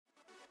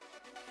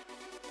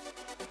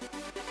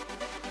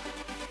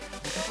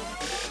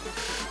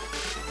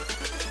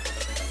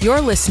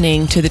You're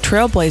listening to the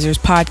Trailblazers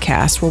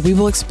podcast, where we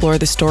will explore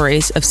the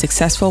stories of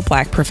successful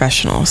Black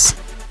professionals.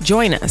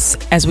 Join us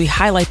as we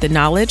highlight the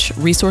knowledge,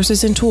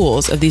 resources, and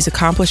tools of these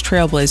accomplished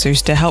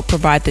trailblazers to help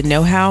provide the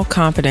know-how,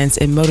 confidence,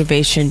 and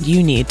motivation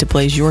you need to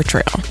blaze your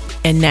trail.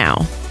 And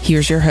now,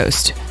 here's your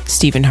host,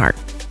 Stephen Hart.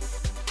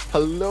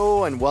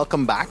 Hello and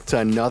welcome back to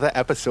another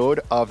episode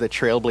of the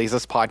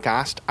Trailblazers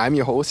podcast. I'm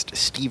your host,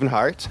 Stephen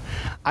Hart,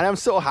 and I'm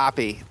so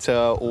happy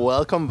to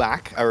welcome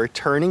back a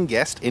returning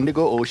guest,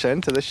 Indigo Ocean,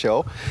 to the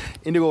show.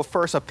 Indigo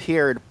first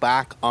appeared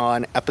back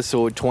on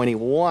episode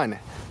 21,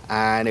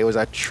 and it was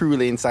a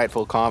truly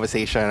insightful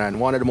conversation and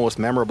one of the most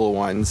memorable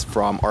ones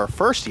from our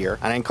first year.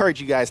 And I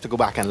encourage you guys to go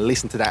back and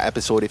listen to that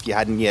episode if you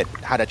hadn't yet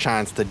had a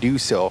chance to do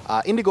so.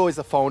 Indigo is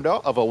the founder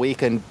of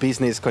Awaken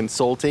Business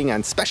Consulting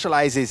and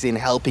specializes in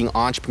helping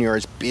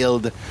entrepreneurs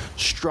build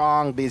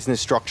strong business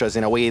structures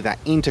in a way that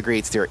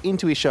integrates their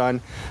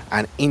intuition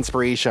and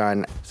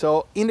inspiration.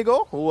 So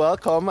Indigo,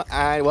 welcome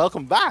and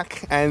welcome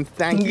back. And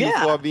thank you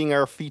for being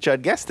our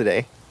featured guest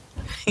today.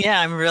 Yeah,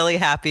 I'm really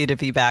happy to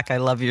be back. I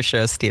love your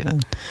show,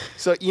 Stephen.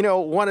 So,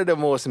 one of the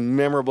most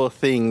memorable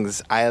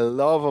things I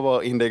love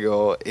about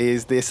Indigo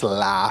is this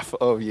laugh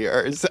of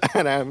yours.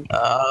 And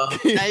now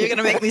you're going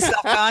to make me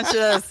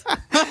self-conscious.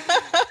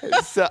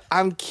 So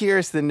I'm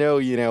curious to know,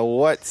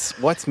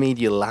 what's made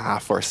you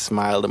laugh or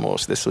smile the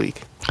most this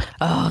week?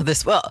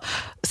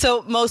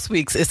 So most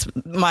weeks it's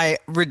my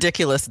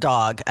ridiculous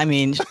dog. I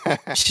mean,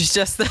 she's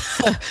just the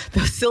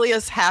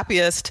silliest,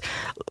 happiest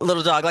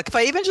little dog. Like if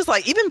I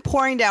even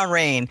pouring down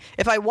rain,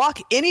 if I walk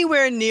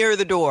anywhere near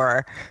the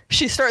door,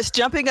 she starts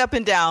jumping up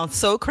and down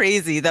so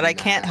crazy that I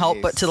can't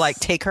help but to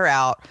take her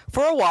out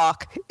for a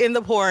walk in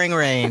the pouring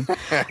rain.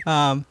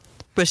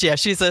 But yeah,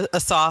 she's a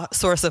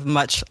source of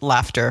much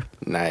laughter.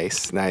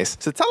 Nice.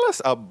 So tell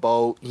us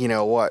about,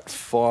 what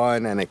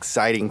fun and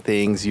exciting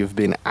things you've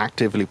been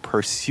actively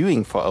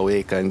pursuing for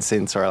Awaken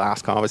since our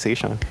last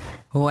conversation.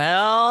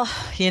 Well,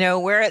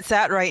 where it's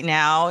at right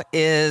now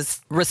is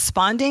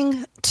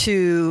responding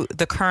to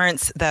the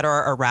currents that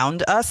are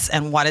around us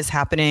and what is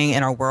happening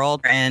in our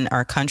world and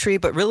our country,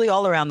 but really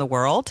all around the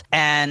world,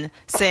 and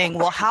saying,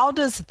 well, how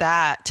does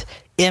that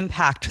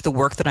impact the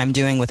work that I'm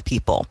doing with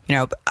people?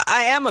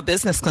 I am a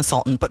business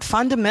consultant, but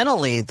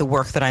fundamentally the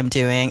work that I'm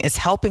doing is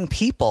helping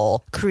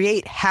people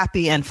create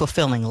happy and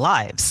fulfilling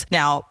lives.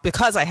 Now,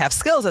 because I have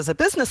skills as a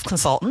business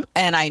consultant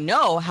and I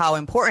know how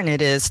important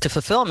it is to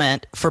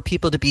fulfillment for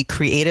people to be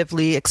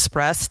creatively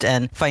expressed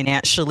and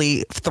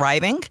financially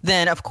thriving,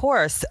 then of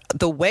course,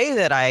 the way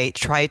that I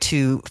try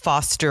to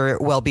foster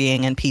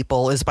well-being in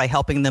people is by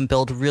helping them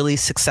build really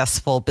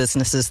successful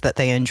businesses that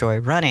they enjoy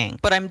running.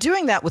 But I'm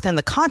doing that within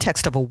the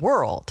context of a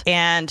world.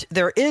 And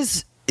there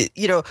is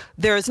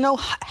no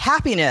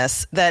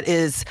happiness that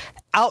is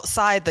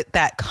outside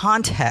that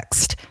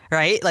context,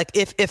 right? Like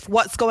if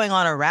what's going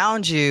on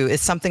around you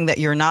is something that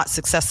you're not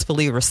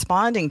successfully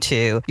responding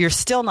to, you're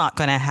still not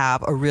going to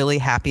have a really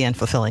happy and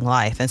fulfilling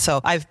life. And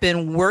so I've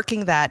been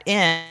working that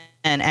in.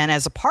 And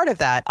as a part of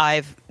that,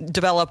 I've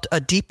developed a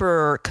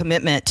deeper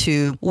commitment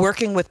to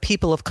working with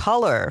people of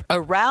color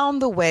around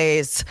the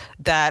ways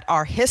that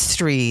our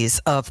histories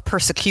of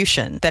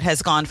persecution that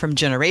has gone from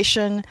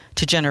generation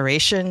to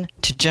generation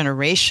to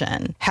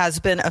generation has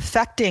been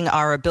affecting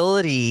our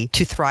ability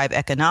to thrive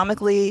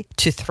economically,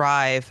 to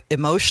thrive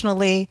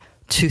emotionally,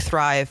 to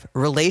thrive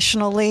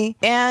relationally,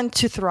 and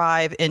to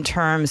thrive in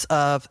terms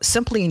of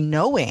simply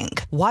knowing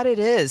what it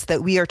is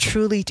that we are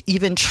truly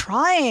even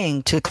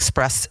trying to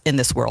express in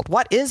this world.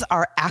 What is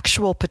our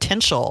actual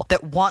potential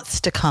that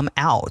wants to come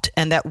out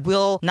and that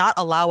will not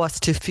allow us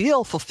to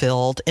feel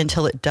fulfilled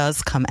until it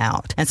does come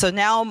out? And so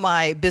now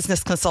my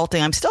business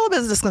consulting, I'm still a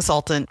business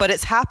consultant, but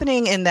it's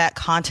happening in that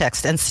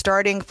context and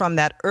starting from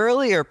that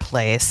earlier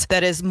place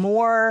that is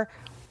more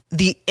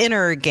the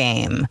inner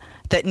game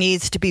that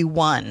needs to be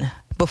won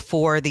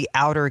before the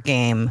outer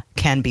game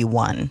can be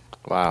won.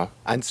 Wow.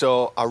 And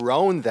so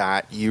around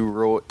that, you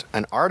wrote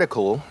an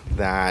article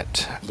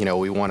that,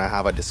 we want to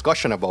have a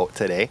discussion about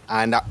today.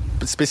 And that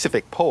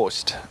specific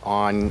post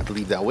on, I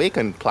believe, the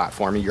Awaken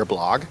platform, your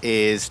blog,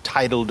 is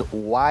titled,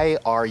 "Why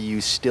Are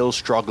You Still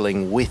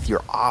Struggling With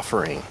Your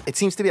Offering?" It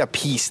seems to be a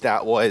piece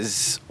that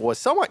was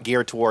somewhat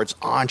geared towards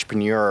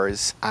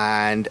entrepreneurs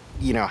and,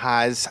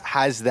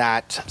 has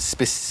that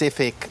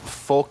specific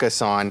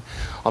focus on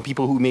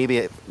people who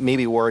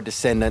maybe were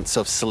descendants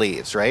of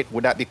slaves, right?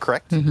 Would that be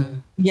correct? Mm-hmm.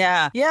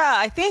 Yeah.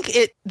 I think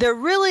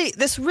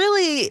this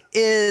really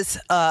is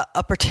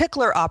a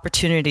particular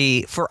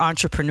opportunity for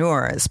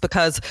entrepreneurs,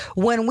 because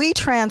when we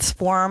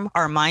transform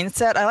our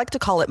mindset, I like to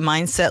call it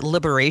mindset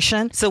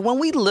liberation. So when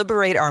we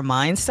liberate our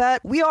mindset,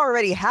 we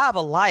already have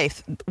a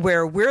life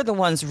where we're the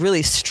ones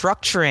really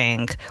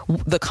structuring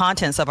the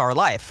contents of our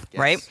life,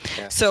 right?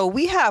 Yes. So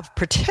we have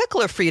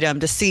particular freedom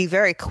to see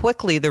very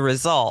quickly the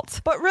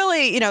results. But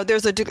really,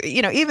 there's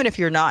even if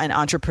you're not an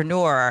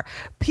entrepreneur,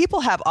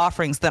 people have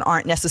offerings that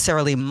aren't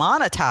necessarily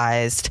monetized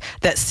stigmatized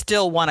that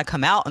still want to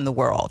come out in the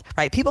world,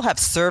 right? People have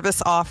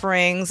service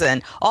offerings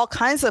and all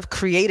kinds of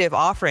creative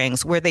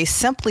offerings where they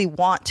simply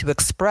want to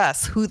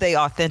express who they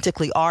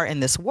authentically are in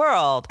this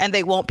world, and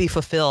they won't be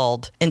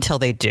fulfilled until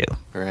they do.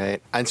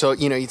 Right. And so,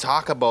 you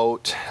talk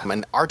about,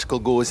 an article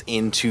goes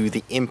into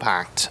the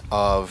impact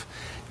of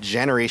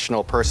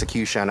generational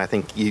persecution, I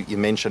think you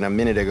mentioned a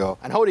minute ago,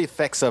 and how the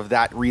effects of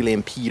that really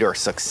impede our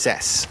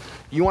success.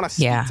 You want to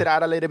speak to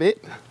that a little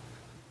bit?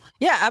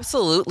 Yeah,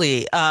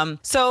 absolutely.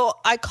 So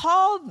I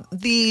call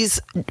these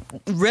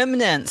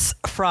remnants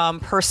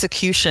from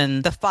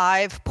persecution the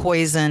 5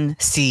 poison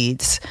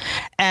seeds.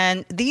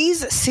 And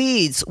these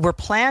seeds were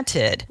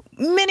planted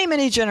many,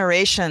 many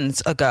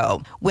generations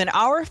ago when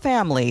our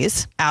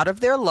families, out of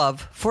their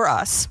love for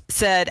us,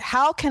 said,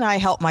 how can I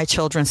help my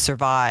children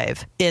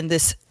survive in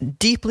this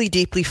deeply,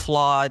 deeply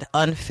flawed,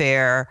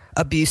 unfair,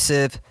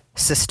 abusive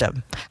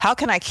system? How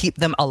can I keep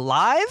them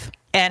alive?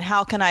 And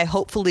how can I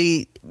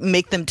hopefully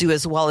make them do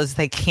as well as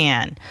they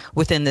can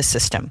within this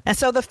system? And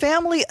so the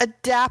family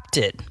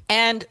adapted,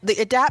 and the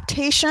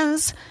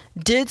adaptations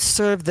did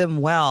serve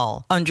them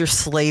well under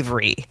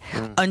slavery,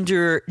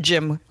 under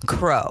Jim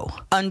Crow,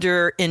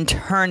 under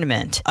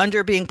internment,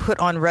 under being put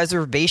on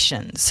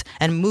reservations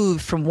and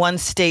moved from one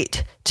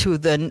state to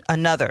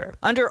another.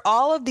 Under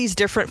all of these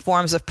different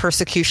forms of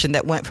persecution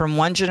that went from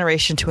one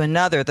generation to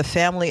another, the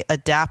family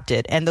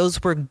adapted. And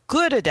those were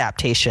good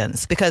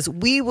adaptations, because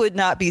we would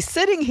not be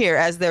sitting here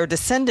as their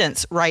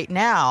descendants right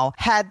now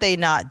had they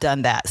not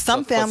done that.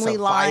 Some family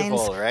lines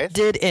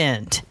did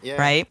end,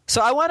 right? So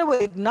I want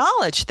to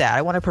acknowledge that.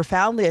 I want to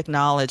profoundly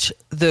acknowledge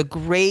the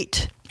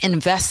great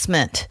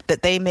investment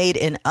that they made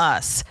in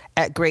us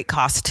at great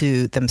cost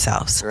to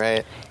themselves.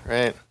 Right.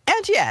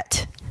 And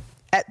yet,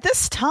 at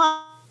this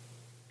time,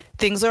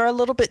 things are a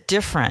little bit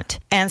different.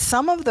 And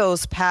some of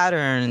those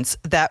patterns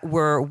that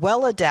were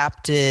well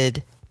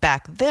adapted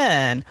back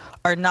then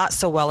are not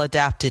so well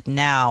adapted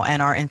now,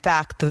 and are in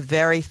fact the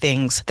very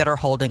things that are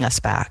holding us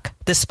back.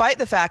 Despite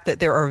the fact that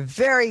there are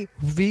very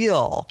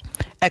real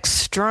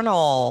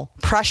external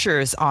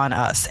pressures on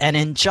us and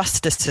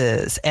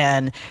injustices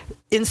and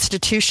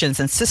institutions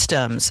and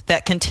systems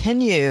that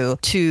continue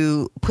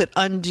to put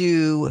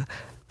undue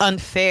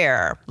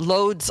unfair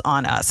loads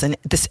on us, and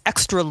this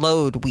extra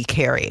load we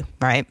carry,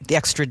 right? The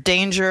extra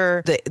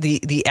danger,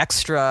 the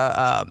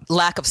extra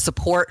lack of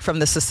support from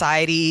the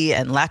society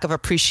and lack of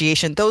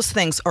appreciation, those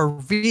things are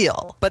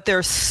real. But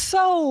there's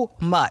so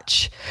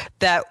much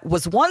that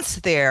was once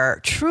there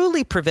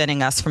truly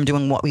preventing us from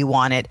doing what we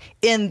wanted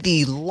in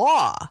the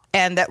law,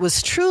 and that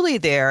was truly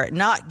there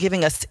not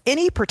giving us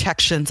any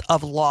protections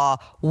of law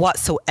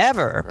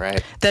whatsoever.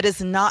 Right. That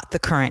is not the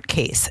current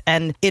case.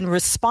 And in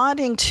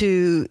responding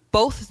to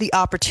both the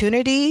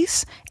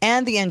opportunities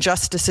and the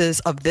injustices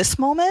of this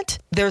moment,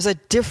 there's a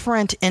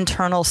different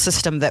internal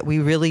system that we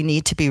really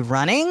need to be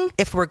running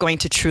if we're going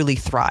to truly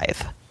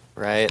thrive.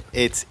 Right.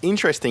 It's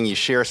interesting you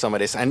share some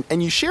of this.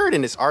 And you shared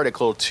in this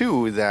article,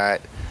 too,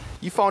 that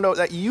you found out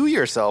that you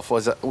yourself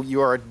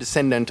you are a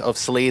descendant of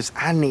slaves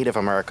and Native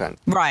American.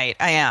 Right,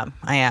 I am.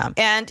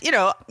 And,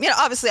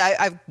 obviously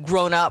I've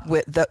grown up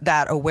with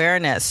that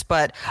awareness,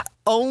 but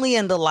only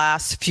in the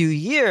last few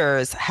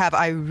years have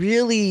I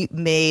really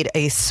made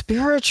a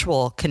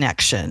spiritual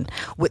connection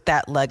with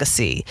that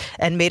legacy,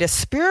 and made a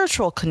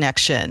spiritual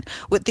connection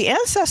with the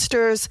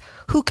ancestors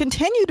who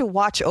continue to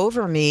watch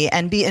over me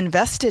and be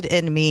invested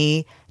in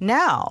me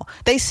now.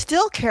 They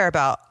still care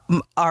about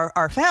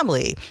our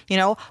family.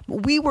 I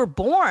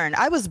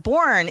was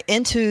born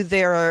into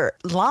their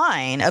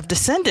line of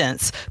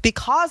descendants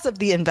because of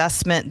the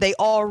investment they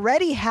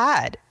already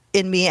had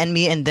in me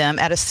and them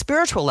at a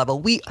spiritual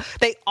level.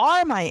 They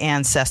are my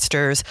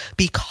ancestors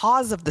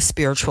because of the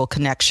spiritual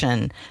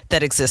connection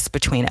that exists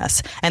between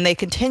us. And they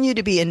continue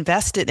to be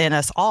invested in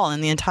us all,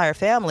 in the entire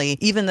family,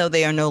 even though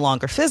they are no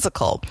longer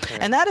physical. Right.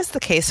 And that is the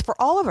case for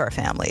all of our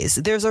families.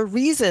 There's a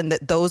reason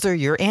that those are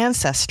your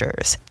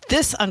ancestors.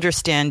 This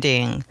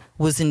understanding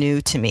was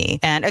new to me.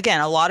 And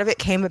again, a lot of it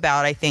came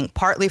about, I think,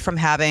 partly from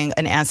having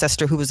an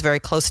ancestor who was very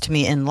close to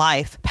me in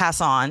life pass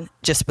on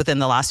just within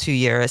the last few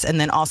years. And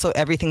then also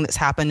everything that's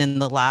happened in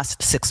the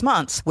last 6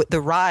 months with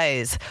the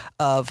rise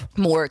of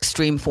more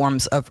extreme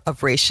forms of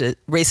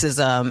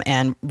racism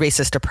and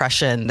racist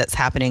oppression that's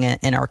happening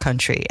in our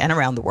country and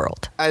around the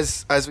world.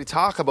 As we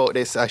talk about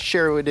this, I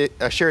shared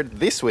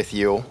this with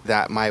you,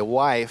 that my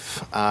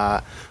wife,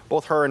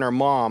 both her and her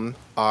mom,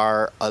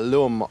 are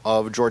alum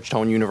of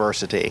Georgetown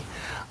University,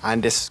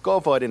 and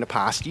discovered in the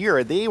past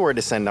year they were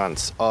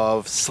descendants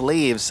of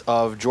slaves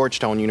of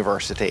Georgetown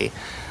University.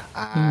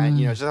 And,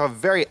 just a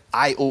very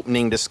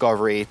eye-opening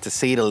discovery, to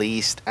say the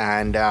least.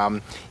 And,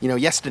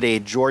 yesterday,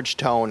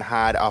 Georgetown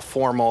had a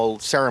formal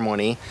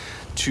ceremony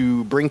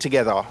to bring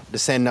together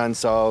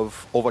descendants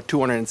of over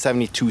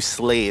 272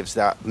 slaves,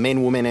 that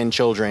men, women, and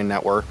children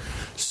that were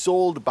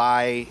sold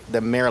by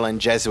the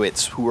Maryland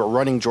Jesuits, who were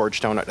running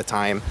Georgetown at the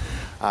time.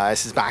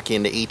 This is back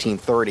in the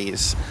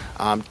 1830s,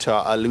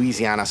 to a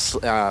Louisiana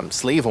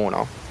slave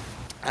owner.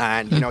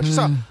 And, just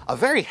a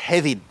very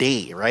heavy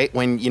day, right?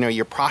 When,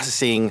 you're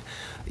processing,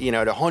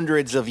 the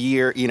hundreds of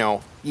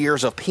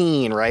years of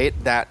pain, right,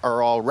 that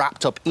are all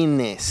wrapped up in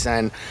this.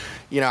 And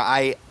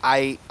I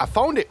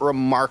found it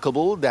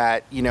remarkable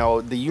that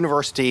the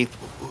university,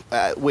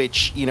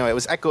 which it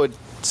was echoed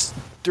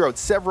throughout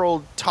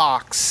several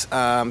talks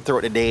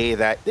throughout the day,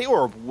 that they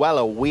were well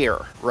aware,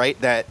 right,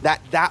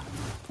 that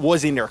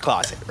was in their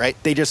closet, right?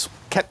 They just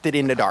kept it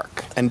in the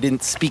dark and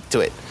didn't speak to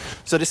it.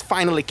 So this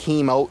finally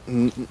came out.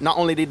 Not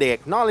only did they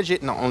acknowledge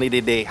it, not only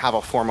did they have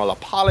a formal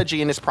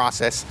apology in this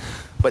process,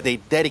 but they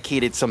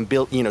dedicated some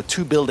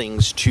 2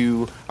 buildings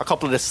to a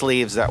couple of the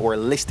slaves that were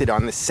listed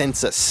on the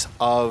census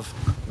of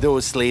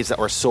those slaves that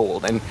were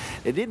sold. And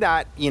they did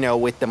that,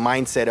 with the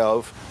mindset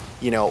of,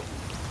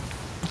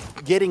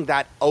 getting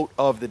that out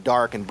of the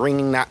dark and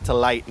bringing that to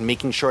light and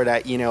making sure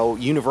that,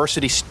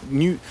 university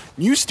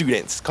new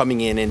students coming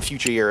in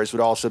future years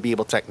would also be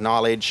able to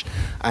acknowledge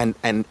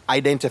and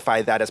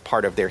identify that as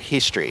part of their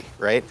history,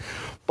 right?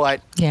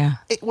 But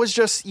it was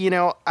just,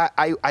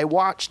 I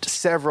watched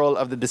several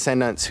of the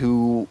descendants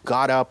who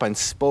got up and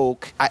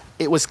spoke.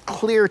 It was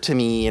clear to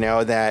me,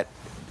 that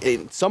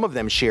some of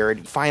them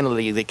shared,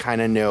 finally, they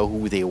kind of know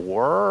who they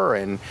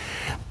were.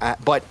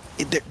 But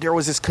there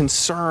was this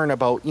concern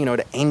about,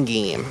 the end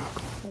game.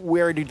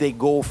 Where do they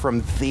go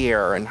from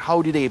there? And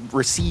how do they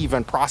receive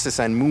and process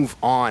and move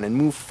on and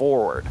move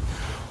forward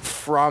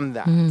from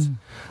that?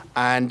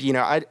 And,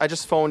 I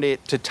just found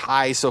it to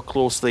tie so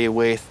closely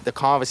with the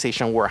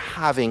conversation we're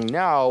having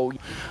now.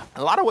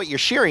 A lot of what you're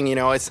sharing,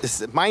 it's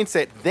the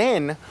mindset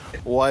then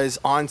was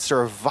on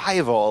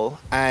survival.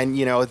 And,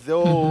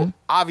 though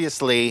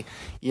obviously,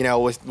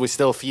 we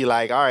still feel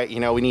like, all right,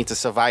 we need to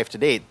survive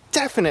today.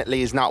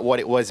 Definitely is not what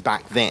it was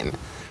back then.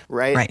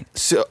 Right?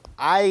 So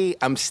I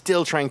am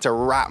still trying to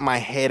wrap my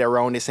head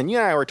around this. And you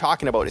and I were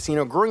talking about this.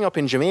 Growing up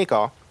in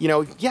Jamaica,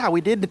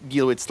 we did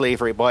deal with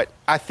slavery, but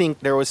I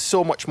think there was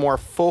so much more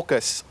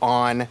focus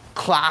on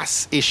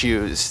class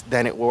issues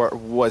than it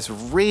was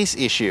race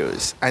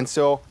issues. And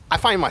so I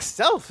find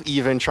myself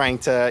even trying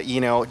to,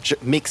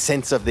 make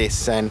sense of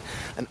this and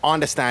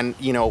understand,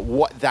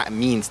 what that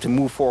means to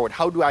move forward.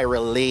 How do I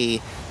relay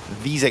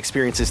these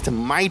experiences to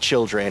my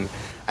children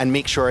and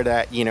make sure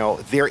that,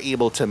 they're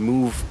able to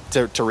move,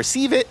 to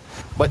receive it,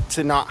 but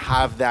to not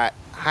have that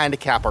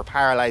handicap or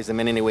paralyze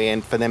them in any way,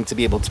 and for them to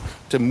be able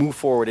to move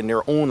forward in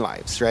their own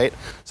lives, right?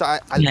 So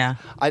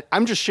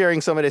I'm just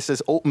sharing some of this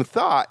as open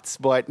thoughts,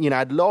 but,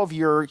 I'd love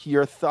your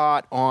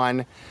thought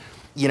on,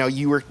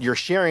 you're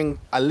sharing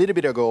a little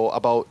bit ago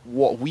about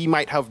what we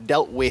might have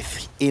dealt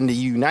with in the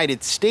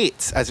United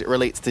States as it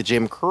relates to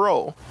Jim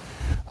Crow,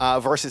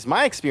 versus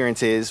my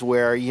experiences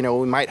where,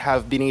 we might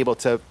have been able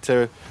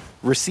to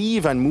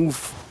receive and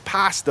move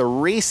past the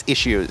race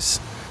issues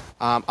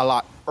a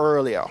lot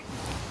earlier.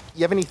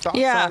 You have any thoughts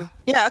on?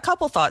 Yeah, a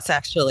couple thoughts,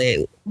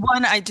 actually.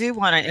 One, I do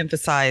want to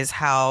emphasize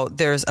how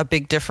there's a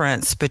big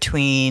difference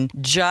between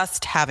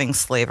just having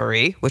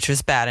slavery, which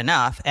was bad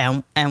enough,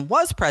 and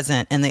was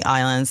present in the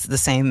islands the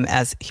same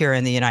as here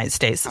in the United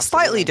States. Absolutely.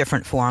 Slightly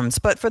different forms,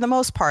 but for the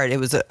most part, it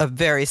was a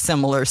very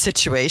similar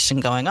situation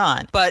going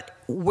on. But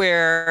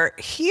where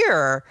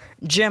here,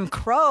 Jim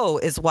Crow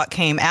is what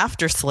came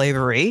after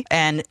slavery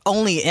and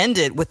only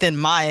ended within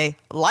my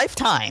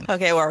lifetime.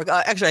 Okay, or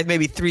actually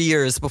maybe 3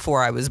 years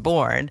before I was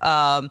born.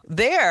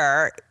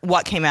 There,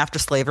 what came after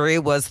slavery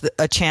was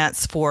a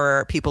chance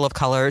for people of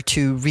color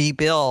to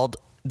rebuild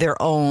their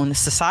own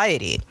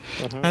society.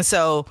 And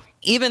so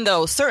even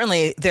though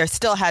certainly there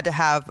still had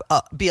to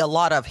be a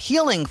lot of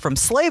healing from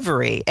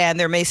slavery, and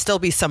there may still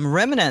be some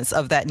remnants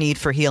of that need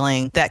for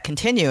healing that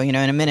continue. In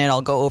a minute,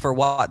 I'll go over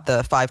what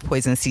the 5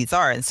 poison seeds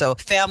are. And so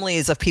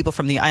families of people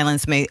from the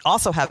islands may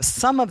also have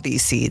some of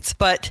these seeds,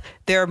 but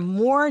they're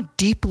more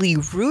deeply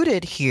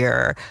rooted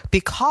here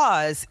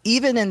because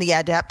even in the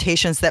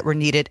adaptations that were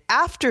needed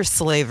after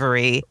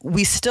slavery,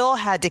 we still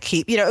had to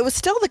keep, it was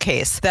still the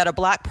case that a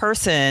Black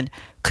person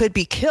could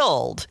be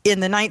killed in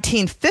the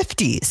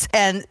 1950s,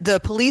 and the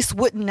police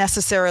wouldn't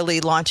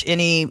necessarily launch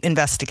any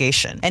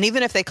investigation. And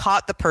even if they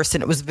caught the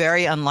person, it was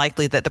very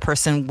unlikely that the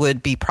person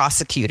would be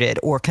prosecuted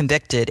or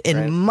convicted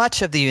in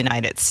much of the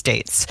United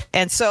States.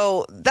 And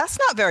so that's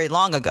not very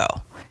long ago.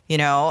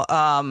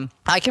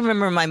 I can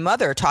remember my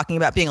mother talking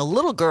about being a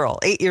little girl,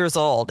 8 years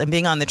old, and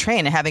being on the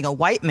train and having a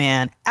white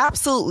man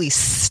absolutely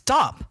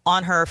stomp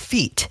on her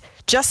feet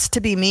just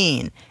to be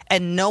mean,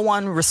 and no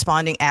one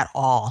responding at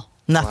all.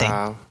 Nothing.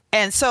 Wow.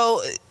 And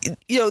so,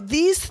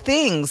 these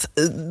things,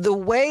 the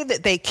way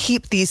that they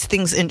keep these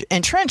things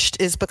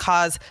entrenched is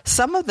because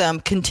some of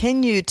them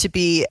continue to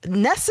be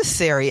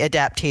necessary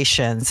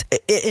adaptations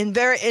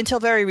until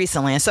very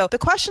recently. And so the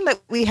question that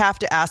we have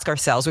to ask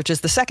ourselves, which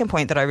is the second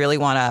point that I really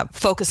want to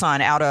focus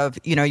on out of,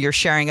 your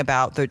sharing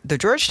about the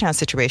Georgetown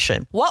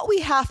situation, what we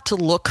have to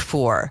look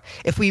for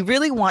if we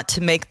really want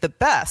to make the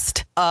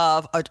best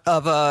of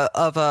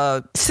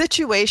a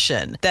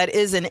situation that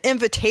is an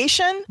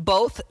invitation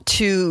both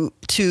to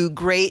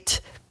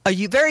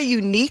a very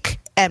unique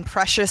and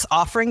precious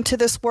offering to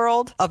this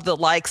world of the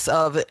likes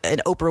of an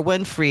Oprah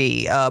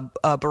Winfrey,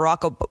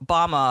 Barack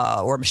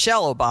Obama or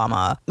Michelle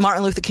Obama,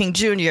 Martin Luther King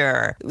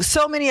Jr.,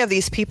 so many of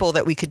these people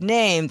that we could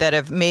name that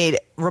have made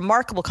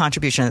remarkable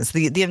contributions,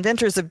 the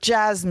inventors of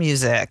jazz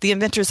music, the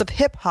inventors of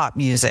hip hop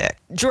music,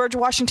 George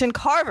Washington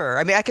Carver.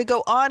 I mean, I could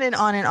go on and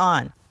on and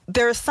on.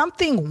 There is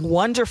something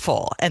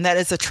wonderful, and that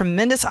is a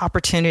tremendous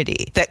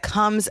opportunity that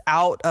comes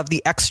out of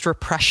the extra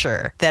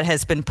pressure that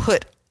has been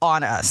put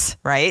on us,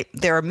 right?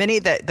 There are many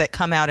that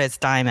come out as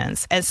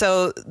diamonds. And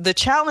so the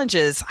challenge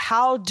is,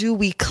 how do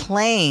we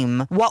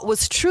claim what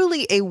was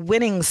truly a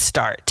winning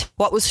start,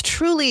 what was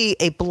truly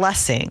a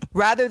blessing,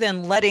 rather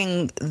than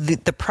letting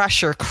the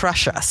pressure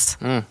crush us?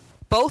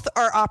 Both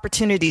are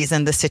opportunities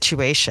in the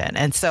situation.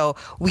 And so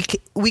we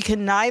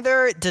can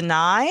neither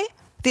deny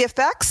the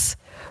effects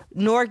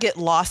nor get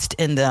lost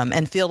in them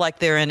and feel like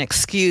they're an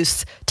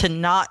excuse to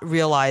not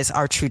realize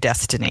our true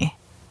destiny.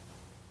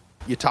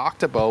 You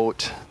talked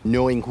about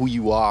knowing who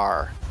you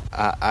are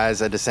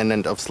as a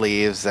descendant of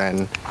slaves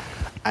and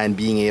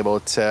being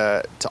able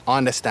to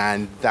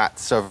understand that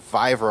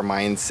survivor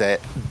mindset.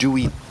 Do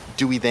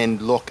we then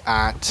look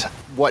at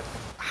what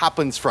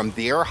happens from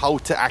there, how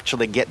to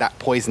actually get that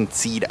poisoned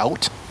seed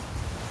out?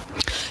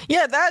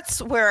 Yeah,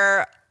 that's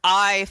where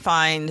I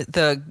find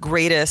the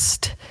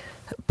greatest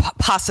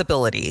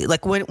possibility.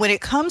 Like when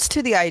it comes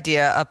to the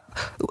idea of,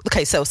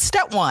 okay, so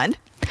step one,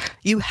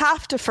 you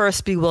have to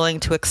first be willing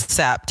to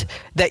accept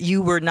that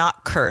you were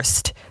not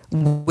cursed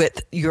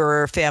with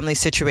your family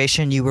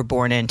situation you were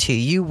born into.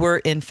 You were,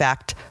 in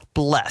fact,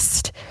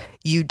 blessed.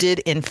 You did,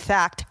 in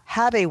fact,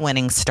 have a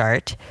winning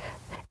start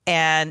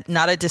and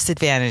not a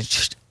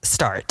disadvantaged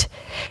start.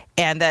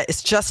 And that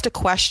it's just a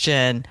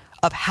question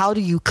of, how do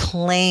you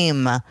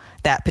claim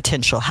that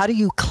potential? How do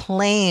you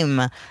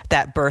claim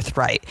that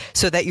birthright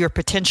so that your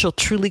potential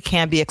truly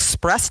can be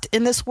expressed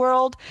in this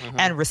world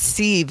and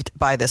received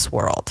by this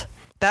world?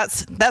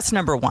 That's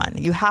number one.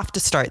 You have to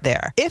start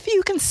there. If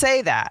you can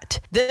say that,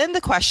 then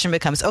the question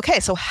becomes, okay,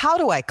 so how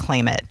do I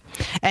claim it?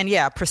 And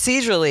yeah,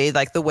 procedurally,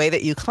 like the way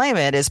that you claim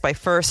it is by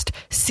first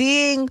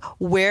seeing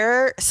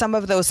where some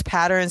of those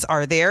patterns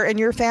are there in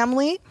your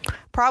family.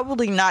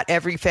 Probably not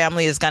every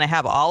family is going to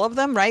have all of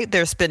them, right?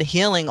 There's been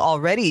healing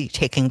already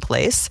taking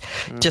place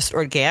just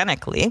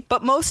organically.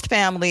 But most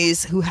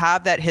families who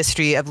have that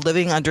history of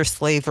living under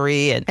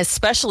slavery, and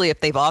especially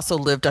if they've also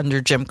lived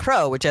under Jim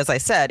Crow, which, as I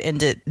said,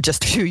 ended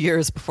just a few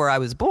years before I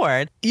was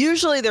born,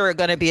 usually there are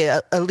going to be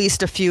at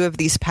least a few of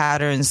these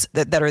patterns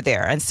that are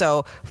there. And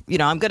so,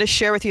 I'm going to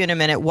share with you in a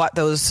minute what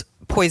those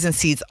poison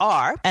seeds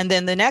are. And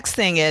then the next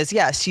thing is,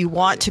 yes, you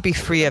want to be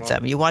free of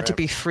them. You want to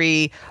be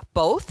free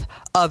both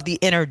of the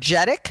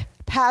energetic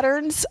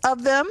patterns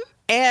of them,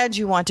 and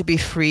you want to be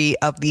free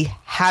of the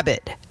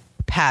habit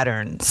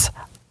patterns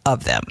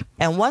of them.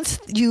 And once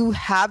you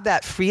have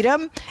that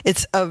freedom,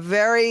 it's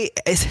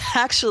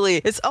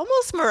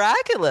almost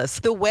miraculous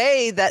the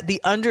way that the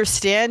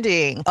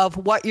understanding of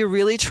what you're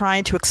really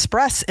trying to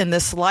express in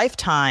this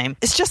lifetime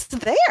is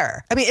just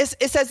there. I mean,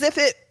 it's as if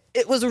it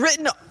was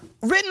written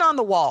on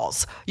the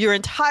walls your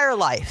entire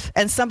life,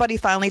 and somebody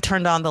finally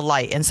turned on the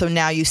light, and so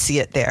now you see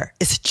it there.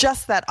 It's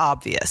just that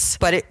obvious.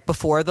 But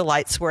before the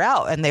lights were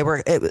out, and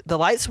the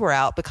lights were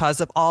out because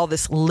of all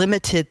this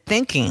limited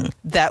thinking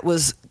that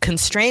was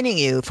constraining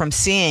you from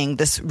seeing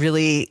this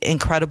really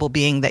incredible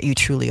being that you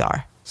truly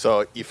are.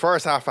 So you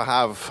first have to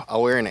have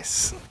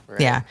awareness. Right?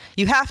 Yeah,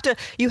 you have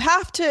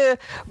to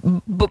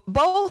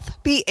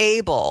both be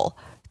able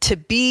to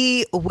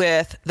be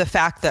with the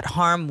fact that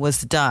harm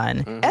was done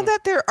and that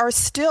there are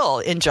still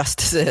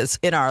injustices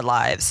in our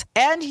lives,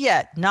 and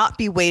yet not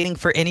be waiting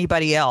for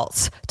anybody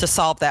else to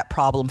solve that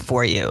problem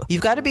for you.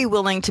 You've got to be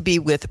willing to be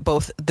with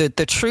both the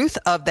truth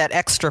of that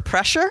extra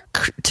pressure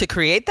to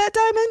create that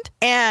diamond,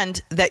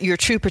 and that your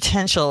true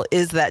potential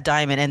is that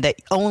diamond, and that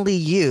only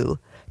you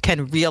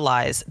can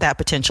realize that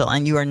potential.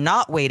 And you are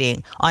not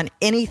waiting on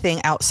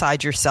anything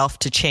outside yourself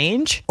to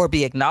change or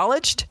be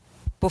acknowledged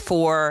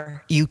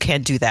before you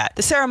can do that.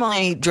 The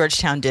ceremony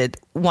Georgetown did,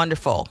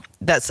 wonderful.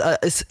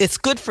 It's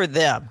good for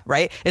them,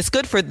 right? It's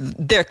good for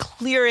their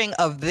clearing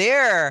of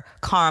their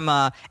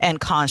karma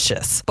and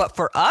conscious. But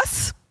for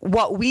us,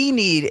 what we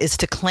need is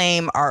to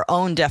claim our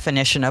own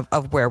definition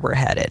of where we're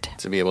headed.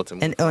 To be able to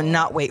move and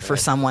not wait for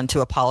someone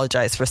to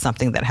apologize for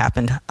something that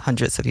happened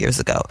hundreds of years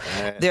ago.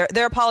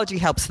 Their apology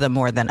helps them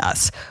more than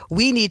us.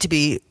 We need to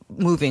be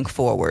moving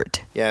forward.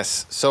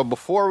 Yes. So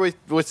before we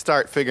would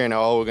start figuring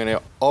out how we're going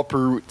to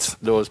uproot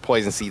those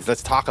poison seeds,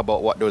 let's talk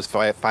about what those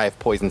five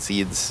poison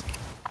seeds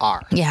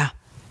are.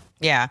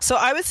 Yeah. So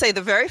I would say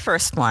the very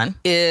first one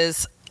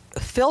is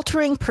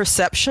filtering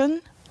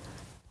perception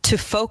to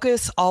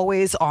focus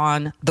always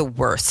on the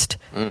worst.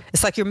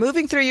 It's like you're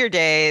moving through your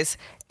days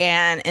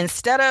And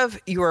instead of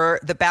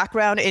the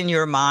background in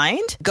your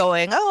mind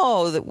going,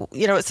 oh,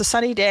 it's a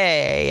sunny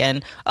day,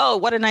 and oh,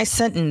 what a nice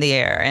scent in the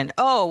air, and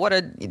oh, what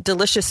a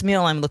delicious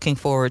meal I'm looking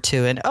forward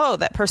to, and oh,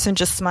 that person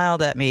just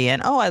smiled at me,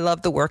 and oh, I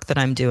love the work that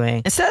I'm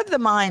doing. Instead of the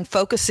mind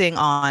focusing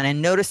on and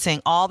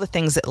noticing all the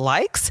things it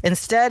likes,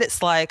 instead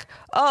it's like,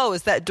 oh,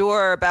 is that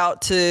door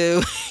about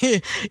to,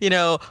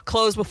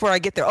 close before I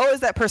get there? Oh, is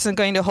that person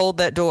going to hold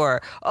that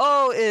door?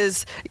 Oh,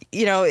 is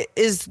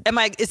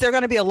there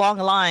going to be a long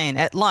line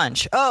at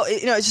lunch? Oh,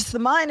 it's just the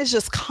mind is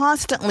just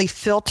constantly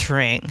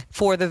filtering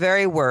for the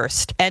very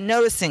worst and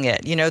noticing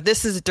it.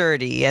 This is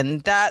dirty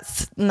and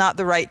that's not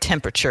the right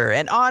temperature,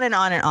 and on and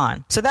on and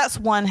on. So that's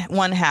one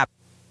habit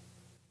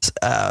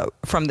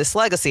from this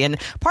legacy. And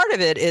part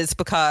of it is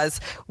because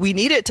we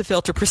needed to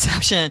filter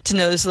perception to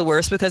notice the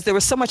worst, because there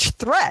was so much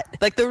threat.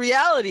 Like, the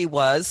reality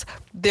was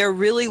there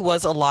really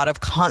was a lot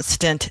of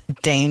constant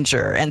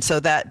danger. And so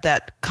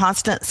that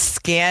constant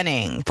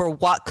scanning for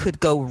what could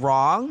go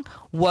wrong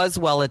was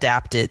well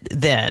adapted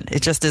then.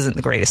 It just isn't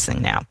the greatest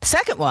thing now.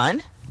 Second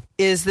one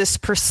is this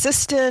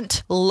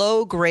persistent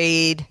low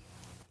grade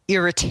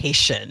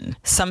irritation,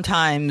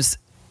 sometimes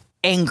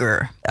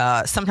anger,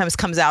 sometimes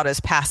comes out as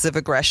passive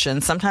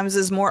aggression, sometimes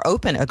as more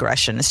open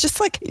aggression. It's just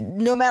like,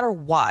 no matter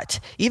what,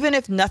 even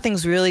if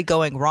nothing's really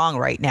going wrong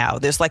right now,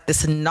 there's like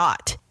this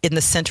knot in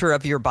the center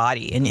of your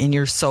body, in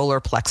your solar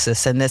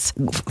plexus, and this,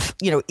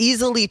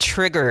 easily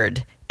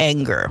triggered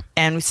anger.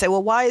 And we say,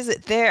 well, why is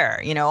it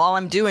there? All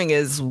I'm doing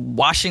is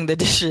washing the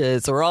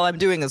dishes, or all I'm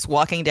doing is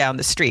walking down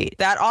the street.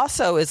 That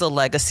also is a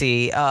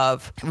legacy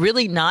of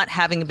really not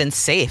having been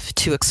safe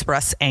to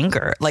express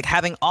anger, like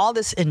having all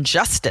this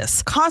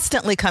injustice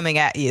constantly coming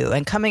at you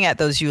and coming at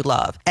those you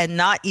love, and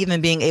not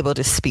even being able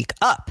to speak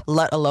up,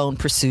 let alone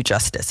pursue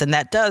justice. And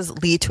that does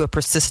lead to a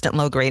persistent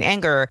low-grade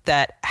anger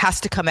that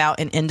has to come out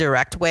in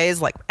indirect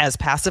ways, like as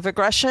passive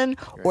aggression,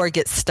 or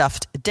get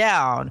stuffed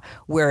down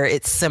where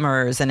it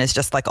simmers and is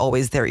just like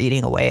always there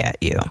eating away at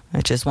you,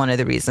 which is one of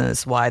the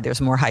reasons why there's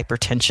more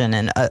hypertension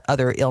and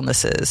other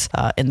illnesses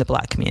in the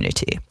Black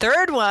community.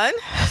 Third one,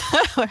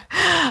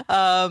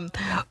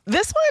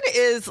 this one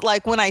is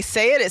like, when I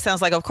say it, it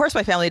sounds like, of course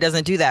my family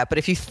doesn't do that. But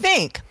if you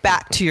think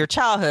back to your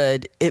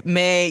childhood, you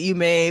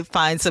may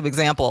find some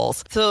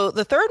examples. So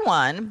the third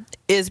one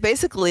is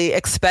basically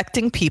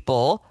expecting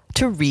people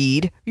to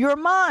read your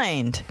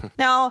mind.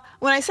 Now,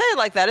 when I say it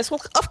like that, it's,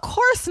 well, of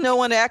course no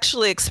one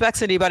actually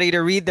expects anybody to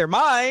read their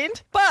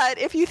mind. But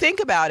if you think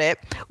about it,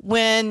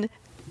 when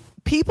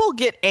people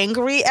get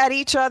angry at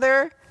each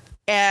other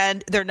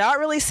and they're not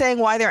really saying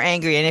why they're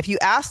angry, and if you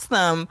ask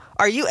them,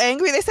 are you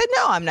angry? They say,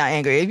 no, I'm not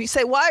angry. If you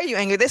say, why are you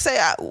angry? They say,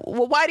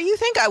 well, why do you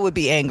think I would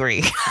be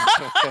angry?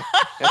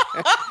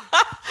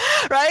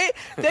 Right?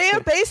 They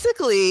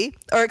basically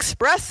are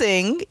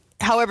expressing,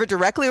 however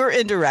directly or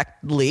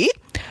indirectly,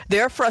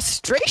 their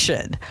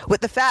frustration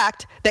with the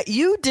fact that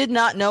you did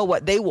not know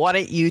what they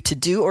wanted you to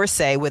do or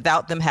say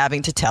without them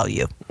having to tell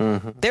you.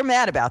 Mm-hmm. They're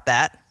mad about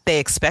that. They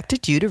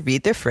expected you to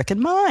read their frickin'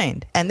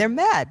 mind, and they're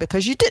mad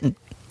because you didn't.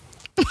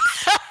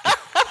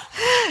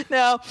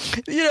 Now,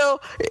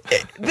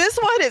 this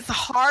one is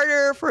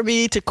harder for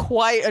me to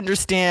quite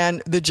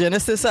understand the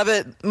genesis of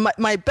it.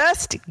 My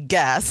best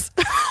guess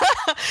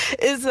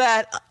is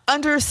that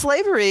under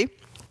slavery,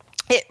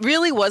 it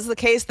really was the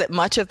case that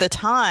much of the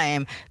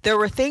time there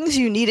were things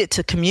you needed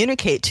to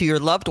communicate to your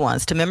loved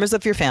ones, to members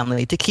of your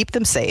family, to keep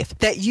them safe,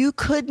 that you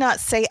could not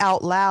say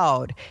out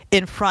loud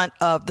in front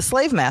of the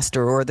slave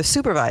master or the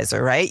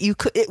supervisor, right?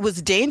 It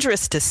was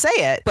dangerous to say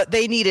it, but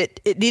it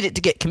needed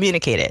to get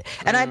communicated.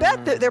 And I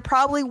bet that there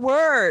probably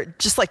were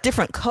just like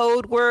different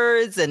code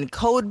words and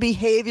code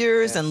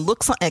behaviors and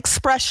looks and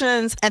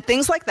expressions and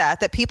things like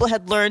that people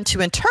had learned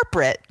to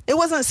interpret. It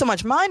wasn't so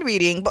much mind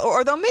reading, but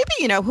although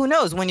maybe, who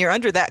knows, when you're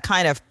under that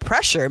kind of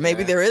pressure,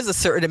 maybe there is a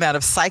certain amount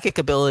of psychic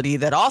ability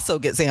that also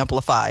gets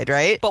amplified,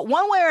 right? But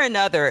one way or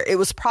another, it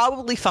was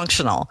probably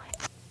functional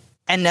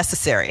and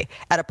necessary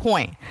at a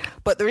point.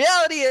 But the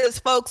reality is,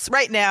 folks,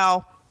 right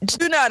now,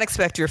 do not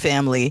expect your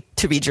family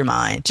to read your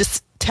mind.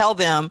 Just tell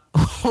them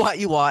what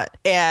you want.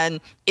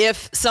 And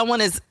if someone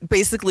is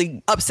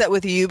basically upset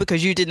with you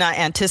because you did not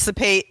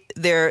anticipate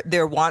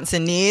their wants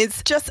and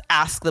needs, just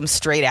ask them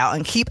straight out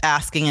and keep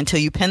asking until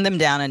you pin them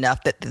down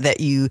enough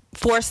that you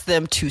force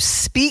them to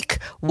speak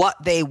what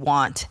they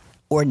want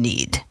or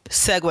need.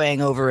 Segueing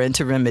over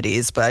into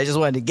remedies, but I just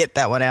wanted to get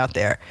that one out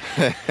there.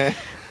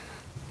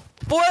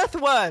 Fourth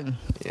one.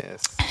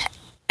 Yes.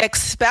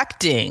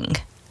 Expecting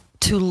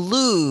to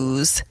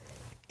lose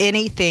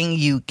anything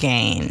you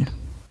gain.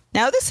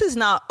 Now, this is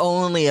not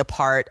only a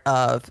part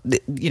of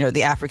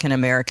the African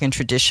American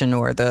tradition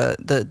or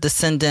the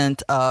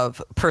descendant of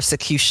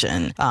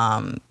persecution.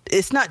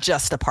 It's not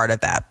just a part of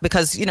that,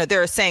 because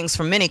there are sayings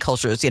from many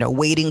cultures,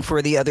 waiting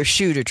for the other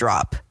shoe to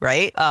drop,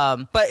 right?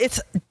 But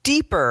it's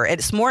deeper and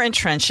it's more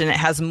entrenched, and it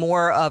has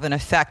more of an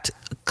effect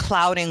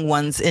clouding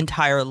one's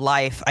entire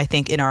life, I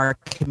think, in our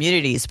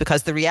communities,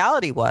 because the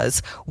reality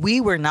was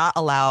we were not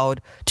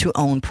allowed to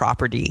own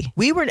property.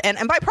 We were, and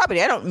by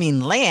property, I don't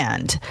mean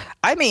land.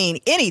 I mean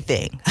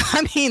anything.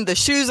 I mean the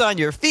shoes on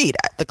your feet,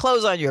 the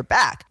clothes on your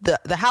back,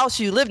 the house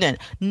you lived in.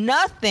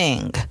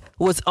 Nothing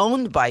was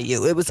owned by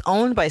you. It was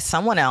owned by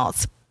someone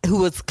else who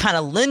was kind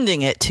of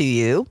lending it to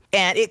you,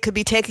 and it could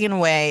be taken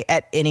away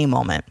at any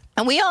moment.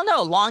 And we all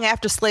know, long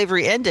after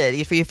slavery ended,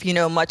 if you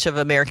know much of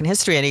American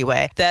history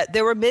anyway, that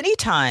there were many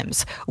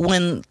times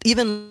when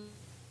even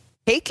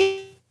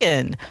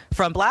taken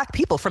from Black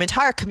people, from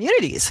entire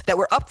communities that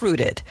were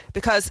uprooted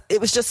because it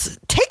was just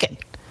taken,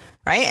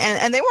 right?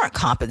 And they weren't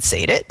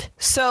compensated.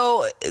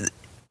 So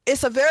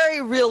it's a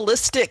very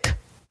realistic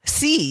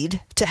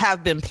seed to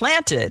have been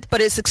planted, but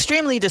it's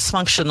extremely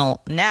dysfunctional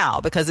now,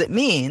 because it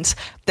means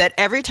that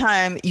every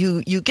time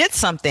you get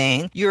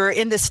something, you're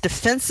in this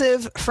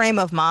defensive frame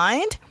of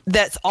mind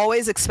that's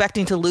always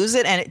expecting to lose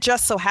it. And it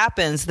just so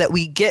happens that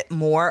we get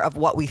more of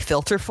what we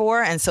filter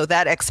for. And so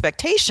that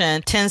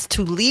expectation tends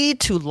to lead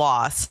to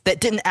loss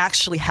that didn't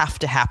actually have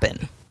to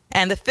happen.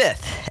 And the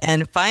fifth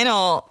and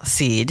final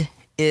seed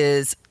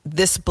is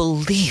this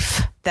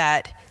belief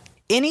that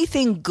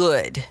anything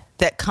good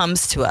that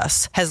comes to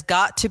us has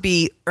got to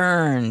be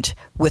earned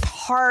with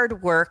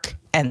hard work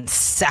and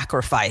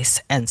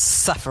sacrifice and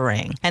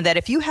suffering. And that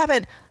if you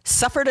haven't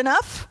suffered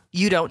enough,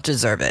 you don't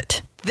deserve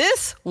it.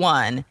 This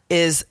one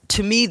is,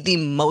 to me, the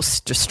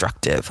most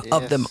destructive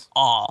of them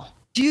all.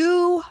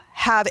 You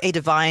have a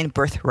divine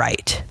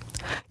birthright.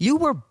 You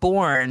were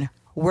born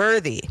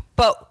worthy.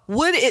 But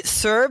would it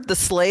serve the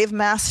slave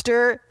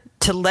master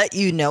to let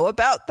you know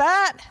about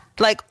that?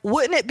 Like,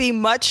 wouldn't it be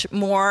much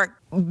more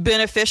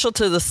beneficial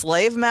to the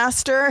slave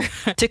master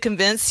to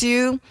convince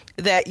you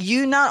that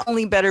you not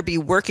only better be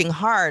working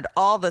hard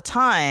all the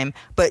time,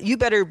 but you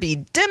better be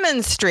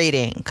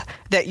demonstrating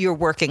that you're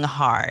working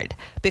hard?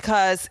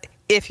 Because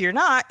if you're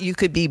not, you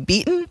could be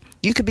beaten,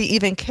 you could be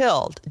even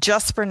killed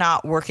just for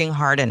not working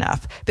hard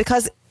enough,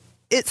 because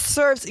it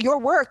serves, your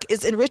work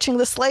is enriching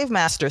the slave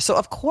master. So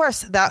of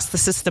course, that's the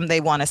system they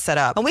want to set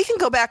up. And we can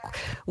go back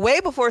way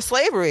before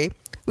slavery.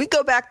 We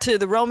go back to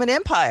the Roman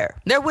Empire.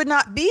 There would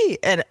not be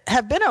and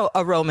have been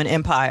a Roman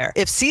Empire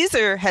if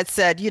Caesar had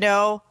said, you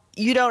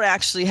don't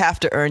actually have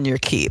to earn your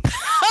keep.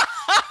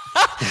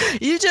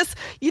 You just,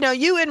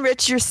 you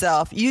enrich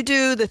yourself. You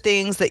do the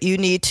things that you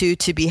need to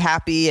be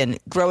happy and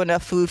grow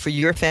enough food for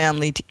your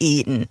family to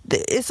eat, and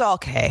it's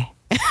okay.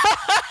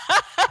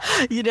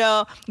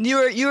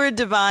 You're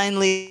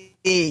divinely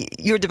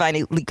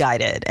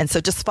guided. And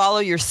so just follow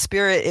your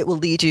spirit. It will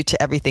lead you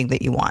to everything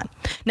that you want.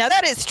 Now,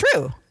 that is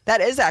true. That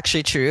is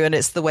actually true, and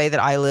it's the way that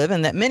I live,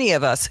 and that many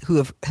of us who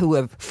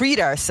have freed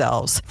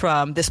ourselves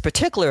from this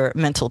particular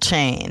mental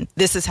chain,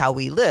 this is how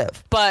we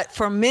live. But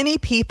for many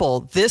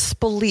people, this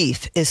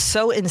belief is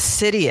so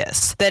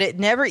insidious that it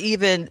never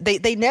even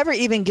they never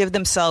even give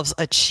themselves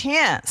a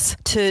chance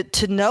to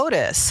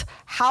notice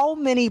how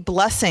many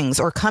blessings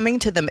are coming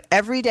to them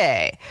every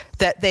day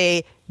that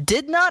they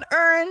did not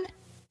earn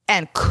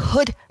and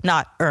could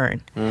not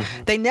earn.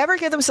 Mm-hmm. They never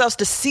give themselves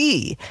to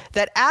see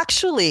that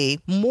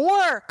actually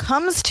more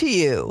comes to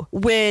you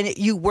when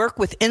you work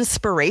with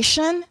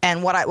inspiration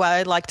and what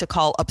I like to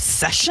call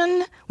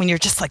obsession, when you're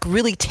just like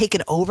really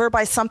taken over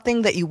by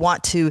something that you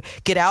want to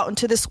get out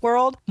into this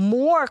world.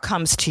 More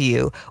comes to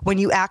you when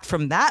you act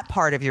from that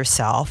part of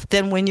yourself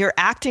than when you're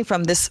acting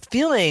from this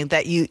feeling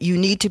that you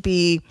need to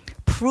be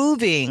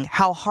proving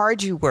how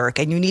hard you work,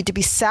 and you need to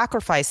be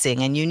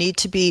sacrificing, and you need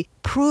to be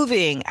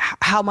proving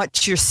how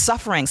much you're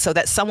suffering so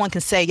that someone can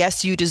say,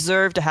 yes, you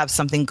deserve to have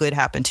something good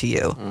happen to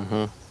you.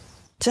 Mm-hmm.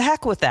 To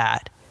heck with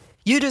that.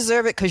 You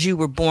deserve it because you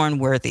were born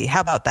worthy.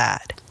 How about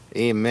that?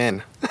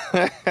 Amen.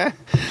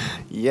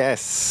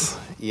 Yes.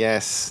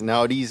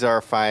 Now, these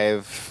are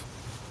 5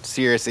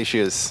 serious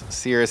issues,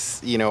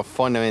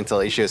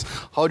 fundamental issues.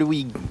 How do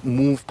we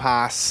move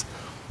past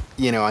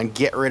and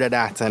get rid of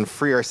that and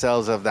free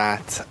ourselves of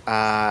that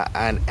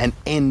and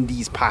end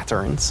these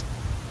patterns?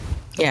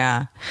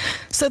 Yeah.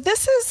 So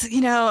this is,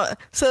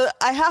 so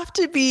I have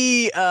to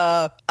be,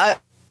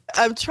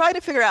 I'm trying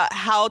to figure out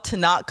how to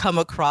not come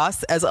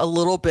across as a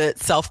little bit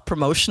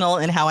self-promotional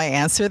in how I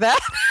answer that.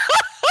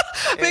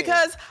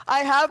 Because I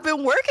have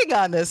been working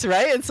on this,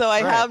 right? And so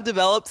I have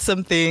developed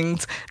some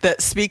things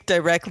that speak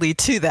directly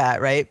to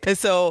that, right? And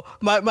so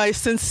my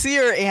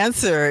sincere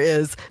answer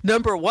is,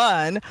 number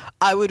one,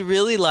 I would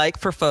really like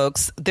for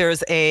folks,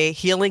 there's a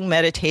healing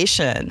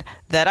meditation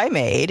that I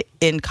made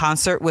in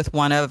concert with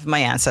one of my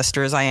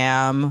ancestors. I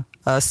am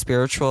a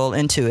spiritual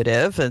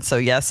intuitive. And so,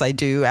 yes, I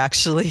do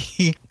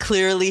actually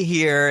clearly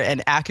hear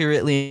and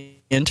accurately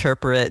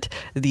interpret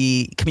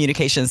the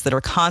communications that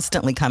are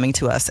constantly coming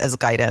to us as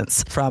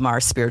guidance from our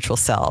spiritual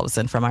selves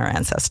and from our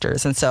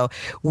ancestors. And so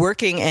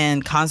working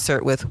in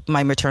concert with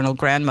my maternal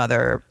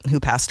grandmother, who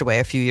passed away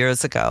a few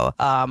years ago,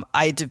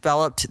 I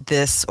developed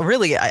this, or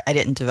really I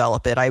didn't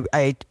develop it.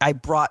 I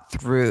brought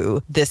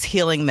through this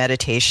healing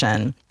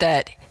meditation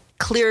that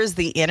clears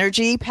the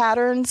energy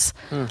patterns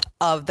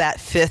of that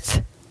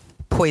 5th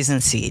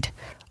poison seed,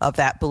 of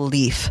that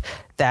belief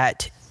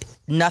that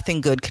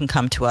nothing good can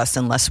come to us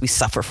unless we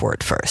suffer for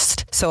it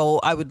first. So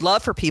I would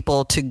love for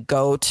people to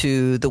go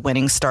to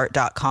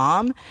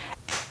thewinningstart.com,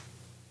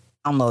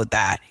 download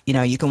that.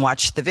 You can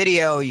watch the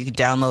video, you can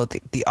download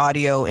the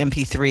audio,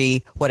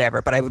 MP3,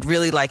 whatever. But I would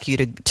really like you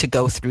to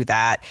go through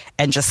that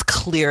and just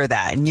clear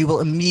that, and you will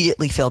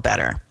immediately feel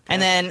better.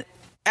 And then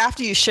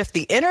after you shift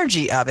the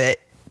energy of it,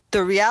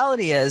 the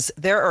reality is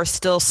there are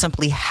still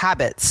simply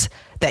habits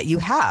that you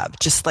have,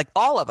 just like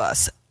all of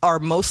us are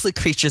mostly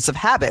creatures of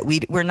habit.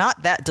 We're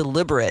not that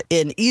deliberate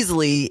in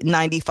easily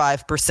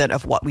 95%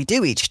 of what we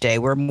do each day.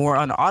 We're more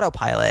on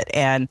autopilot,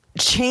 and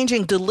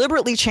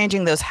deliberately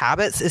changing those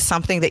habits is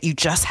something that you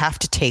just have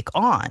to take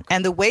on.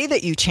 And the way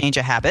that you change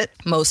a habit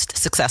most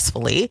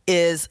successfully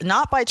is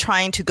not by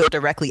trying to go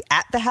directly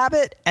at the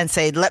habit and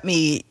say, let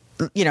me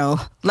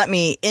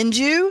end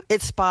you.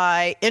 It's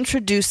by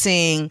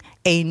introducing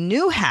a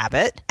new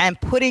habit and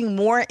putting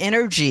more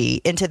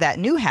energy into that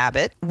new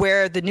habit,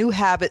 where the new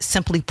habit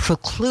simply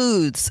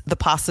precludes the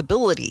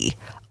possibility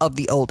of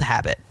the old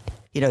habit.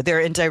 They're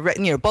in direct,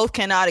 both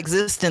cannot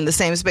exist in the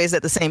same space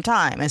at the same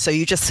time. And so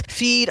you just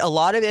feed a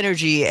lot of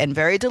energy and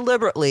very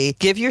deliberately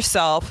give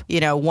yourself,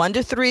 1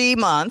 to 3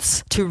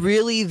 months to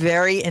really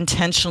very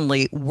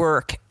intentionally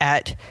work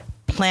at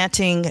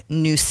planting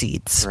new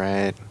seeds.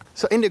 Right.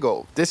 So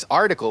Indigo, this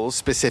article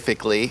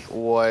specifically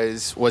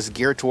was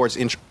geared towards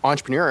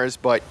entrepreneurs,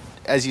 but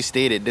as you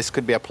stated, this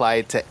could be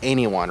applied to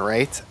anyone,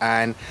 right?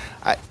 And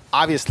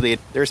obviously,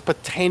 there's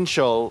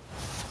potential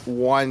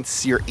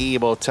once you're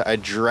able to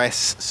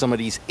address some of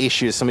these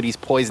issues, some of these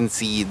poison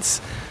seeds,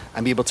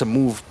 and be able to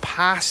move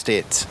past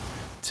it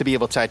to be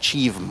able to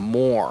achieve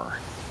more.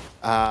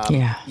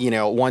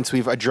 Once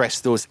we've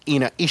addressed those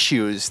inner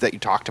issues that you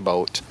talked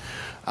about,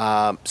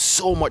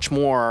 so much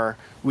more.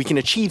 We can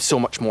achieve so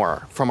much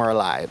more from our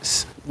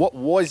lives. What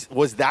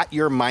was that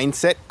your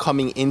mindset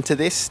coming into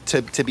this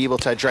to be able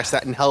to address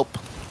that and help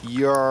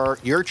your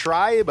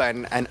tribe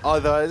and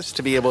others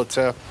to be able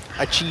to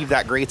achieve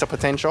that greater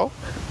potential?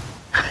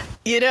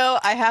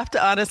 I have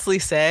to honestly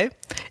say,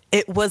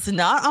 it was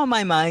not on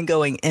my mind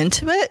going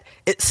into it.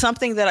 It's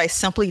something that I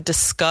simply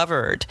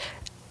discovered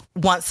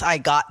once I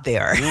got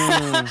there.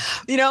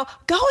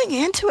 Going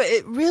into it,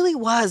 it really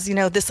was,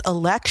 this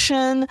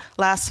election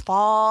last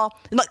fall,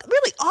 like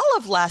really all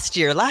of last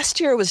year.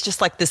 Last year was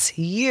just like this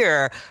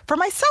year for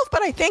myself,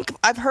 but I think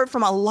I've heard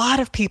from a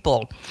lot of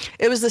people.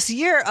 It was this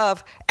year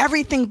of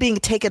everything being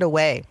taken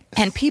away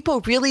and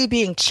people really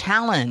being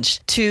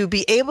challenged to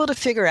be able to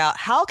figure out,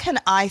 how can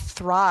I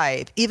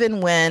thrive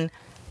even when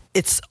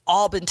it's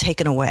all been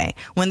taken away,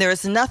 when there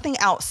is nothing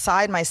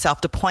outside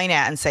myself to point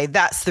at and say,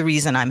 that's the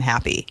reason I'm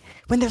happy,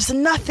 when there's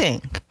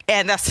nothing.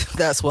 And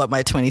that's what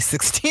my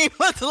 2016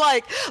 was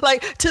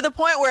like to the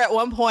point where at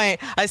one point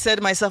I said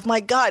to myself, my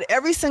God,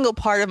 every single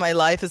part of my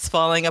life is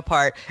falling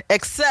apart,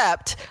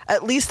 except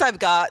at least I've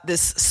got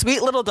this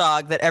sweet little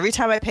dog that every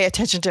time I pay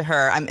attention to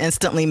her, I'm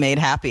instantly made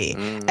happy.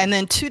 And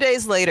then 2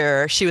 days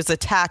later, she was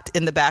attacked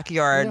in the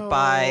backyard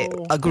by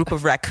a group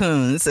of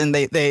raccoons, and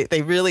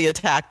they really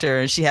attacked her,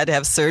 and she had to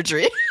have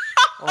surgery.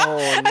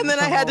 And then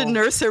I had to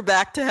nurse her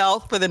back to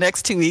health for the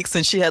next 2 weeks,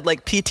 and she had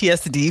like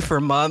PTSD for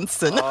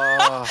months. And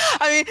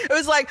it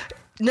was like,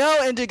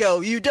 no,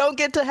 Indigo, you don't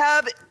get to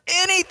have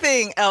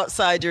anything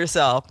outside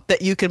yourself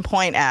that you can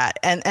point at.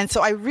 And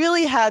so I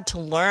really had to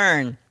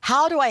learn,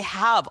 how do I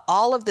have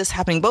all of this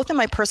happening, both in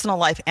my personal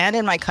life and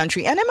in my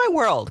country and in my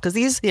world? Because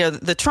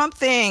the Trump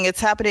thing, it's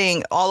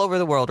happening all over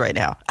the world right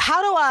now.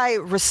 How do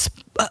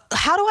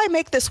I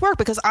make this work?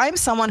 Because I'm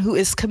someone who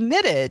is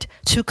committed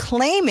to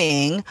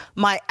claiming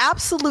my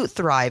absolute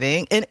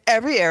thriving in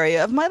every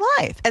area of my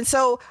life. And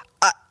so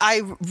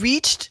I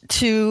reached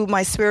to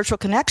my spiritual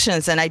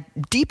connections, and I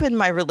deepened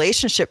my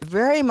relationship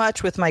very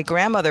much with my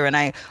grandmother. And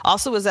I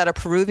also was at a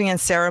Peruvian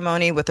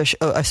ceremony with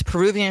a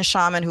Peruvian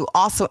shaman who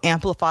also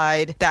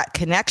amplified that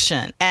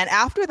connection. And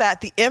after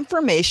that, the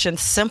information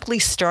simply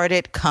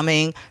started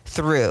coming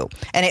through.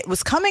 And it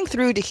was coming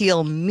through to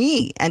heal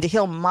me and to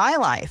heal my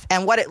life.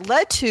 And what it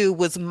led to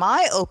was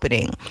my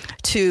opening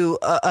to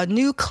a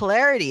new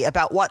clarity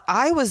about what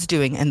I was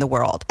doing in the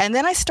world. And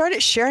then I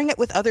started sharing it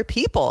with other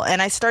people,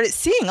 and I started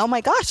seeing, oh my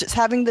gosh, it's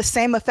having the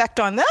same effect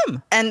on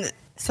them. And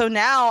so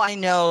now I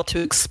know to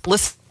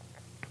explicitly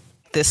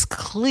this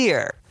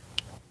clear.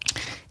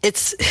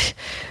 It's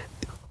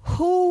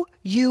who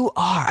you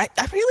are.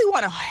 I really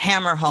want to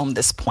hammer home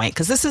this point,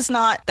 because this is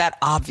not that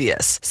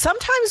obvious.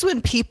 Sometimes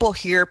when people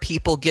hear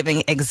people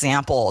giving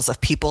examples of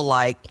people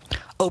like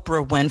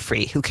Oprah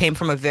Winfrey, who came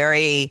from a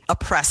very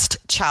oppressed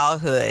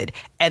childhood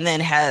and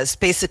then has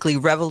basically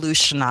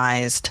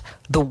revolutionized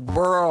the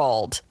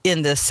world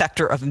in the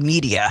sector of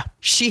media.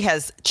 She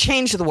has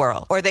changed the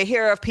world. Or they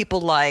hear of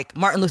people like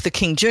Martin Luther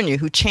King Jr.,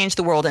 who changed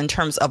the world in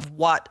terms of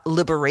what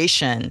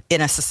liberation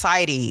in a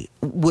society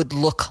would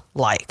look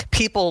like.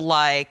 People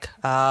like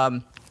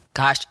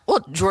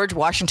George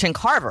Washington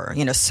Carver,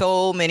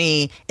 so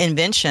many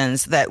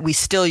inventions that we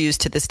still use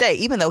to this day,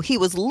 even though he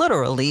was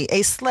literally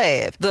a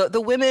slave.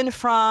 The women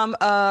from,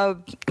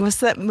 what's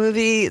that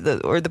movie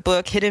or the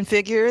book, Hidden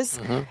Figures?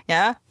 Mm-hmm.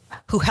 Yeah.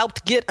 who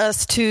helped get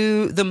us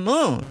to the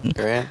moon.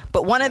 Right.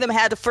 But one of them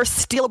had to first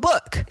steal a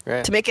book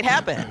to make it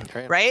happen,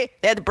 right?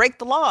 They had to break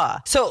the law.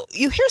 So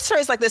you hear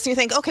stories like this and you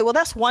think, okay, well,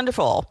 that's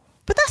wonderful,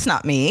 but that's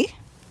not me.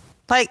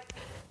 Like,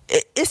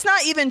 it's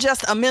not even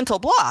just a mental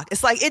block.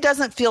 It's like, it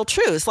doesn't feel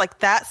true. It's like,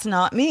 that's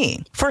not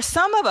me. For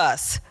some of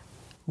us,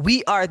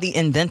 we are the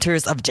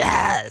inventors of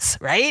jazz,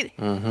 right?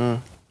 Mm-hmm.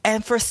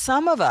 And for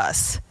some of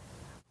us,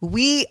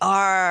 we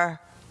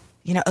are,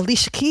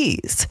 Alicia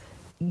Keys,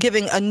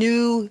 giving a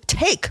new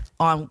take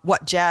on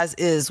what jazz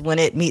is when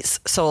it meets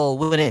soul,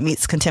 when it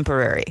meets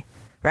contemporary,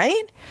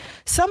 right?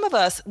 Some of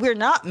us, we're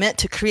not meant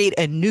to create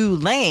a new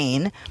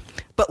lane,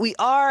 but we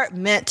are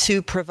meant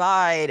to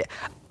provide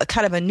a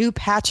kind of a new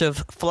patch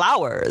of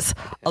flowers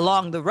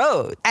along the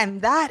road.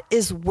 And that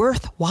is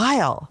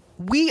worthwhile.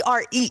 We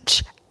are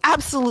each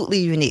absolutely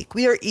unique.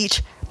 We are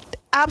each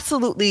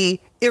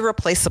absolutely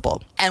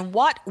irreplaceable. And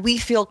what we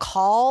feel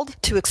called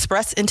to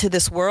express into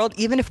this world,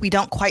 even if we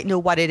don't quite know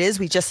what it is,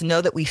 we just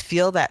know that we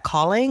feel that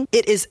calling.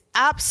 It is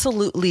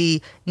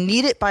absolutely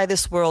needed by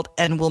this world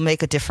and will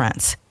make a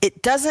difference.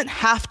 It doesn't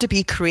have to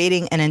be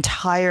creating an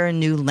entire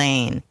new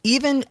lane.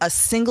 Even a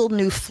single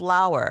new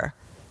flower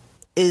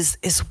is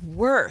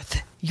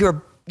worth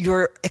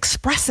your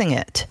expressing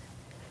it.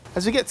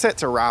 As we get set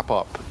to wrap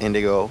up,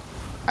 Indigo,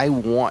 I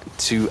want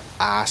to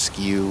ask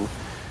you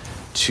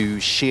to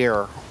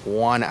share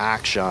one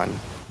action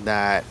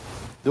that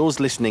those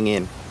listening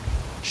in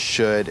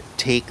should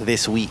take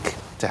this week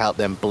to help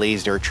them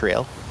blaze their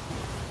trail.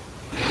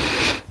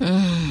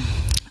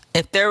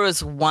 If there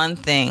was one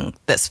thing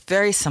that's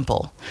very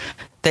simple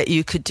that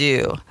you could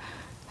do,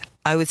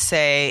 I would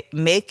say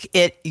make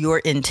it your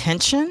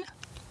intention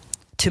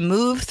to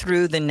move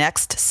through the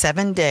next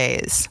 7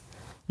 days,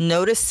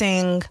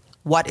 noticing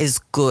what is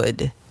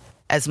good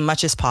as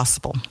much as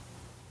possible.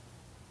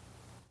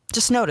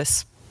 Just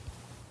notice.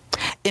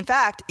 In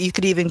fact, you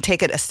could even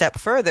take it a step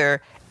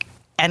further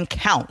and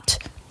count.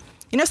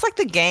 It's like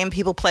the game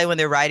people play when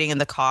they're riding in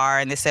the car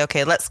and they say,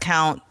 okay, let's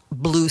count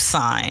blue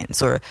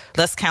signs or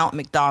let's count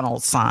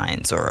McDonald's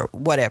signs or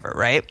whatever,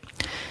 right?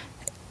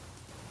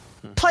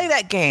 Play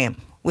that game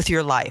with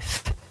your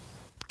life,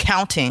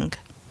 counting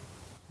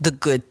the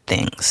good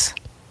things.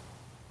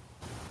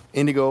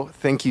 Indigo,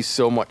 thank you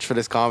so much for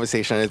this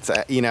conversation. It's,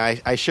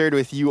 I shared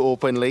with you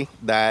openly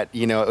that,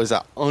 it was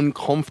an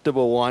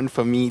uncomfortable one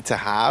for me to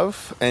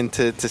have and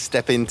to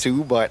step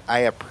into, but I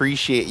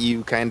appreciate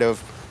you kind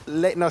of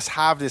letting us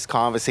have this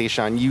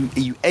conversation.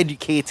 You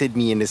educated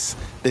me in this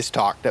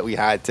talk that we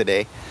had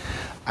today.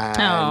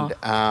 And,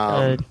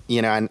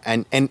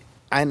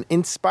 and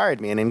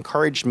inspired me and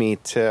encouraged me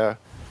to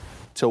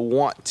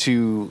want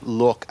to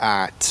look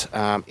at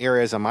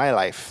areas of my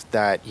life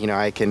that,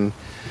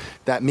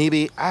 that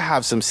maybe I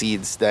have some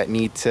seeds that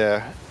need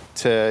to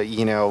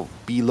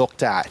be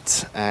looked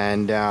at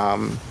and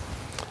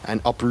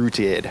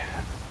uprooted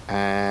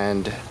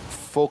and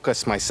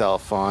focus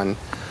myself on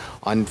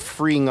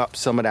freeing up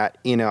some of that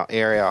inner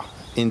area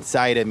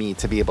inside of me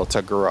to be able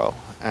to grow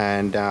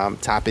and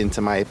tap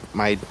into my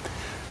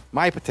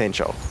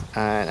potential.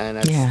 And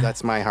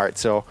that's my heart.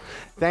 So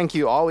thank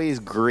you. Always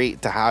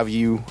great to have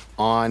you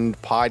on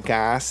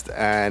podcast.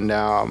 And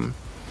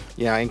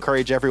I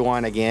encourage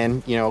everyone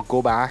again,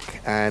 go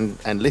back and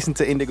listen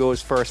to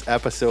Indigo's first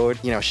episode.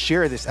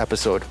 Share this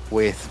episode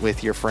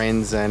with your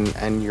friends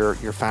and your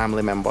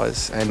family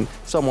members and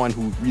someone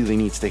who really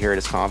needs to hear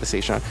this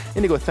conversation.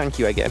 Indigo, thank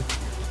you again.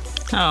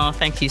 Oh,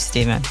 thank you,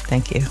 Stephen.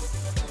 Thank you.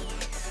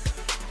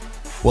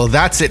 Well,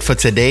 that's it for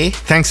today.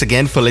 Thanks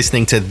again for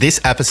listening to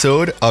this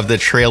episode of the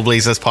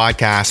Trailblazers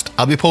podcast.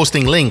 I'll be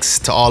posting links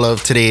to all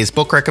of today's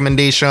book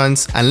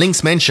recommendations and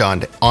links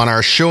mentioned on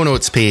our show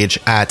notes page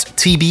at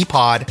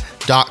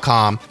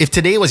tbpod.com. If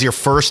today was your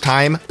first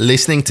time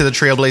listening to the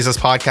Trailblazers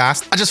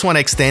podcast, I just want to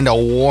extend a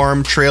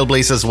warm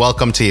Trailblazers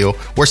welcome to you.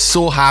 We're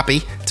so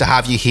happy to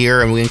have you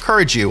here, and we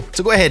encourage you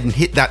to go ahead and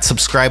hit that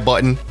subscribe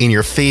button in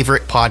your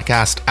favorite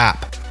podcast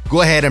app.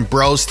 Go ahead and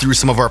browse through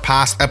some of our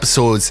past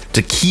episodes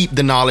to keep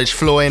the knowledge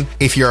flowing.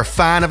 If you're a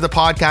fan of the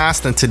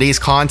podcast and today's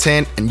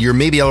content, and you're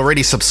maybe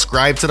already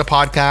subscribed to the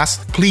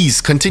podcast,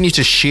 please continue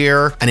to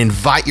share and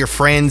invite your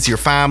friends, your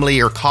family,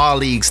 or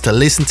colleagues to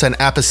listen to an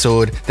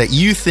episode that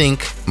you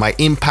think might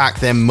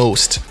impact them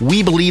most.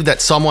 We believe that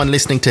someone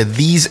listening to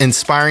these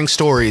inspiring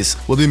stories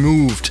will be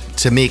moved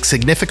to make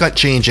significant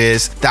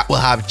changes that will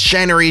have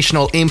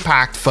generational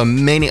impact for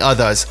many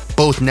others,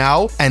 both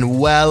now and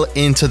well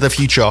into the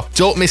future.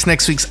 Don't miss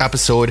next week's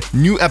episode.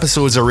 New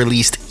episodes are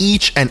released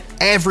each and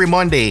every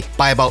Monday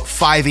by about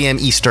 5 a.m.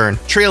 Eastern.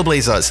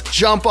 Trailblazers,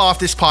 jump off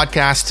this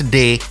podcast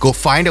today. Go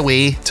find a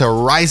way to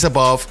rise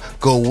above,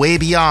 go way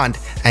beyond,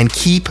 and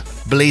keep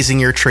blazing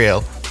your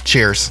trail.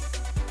 Cheers.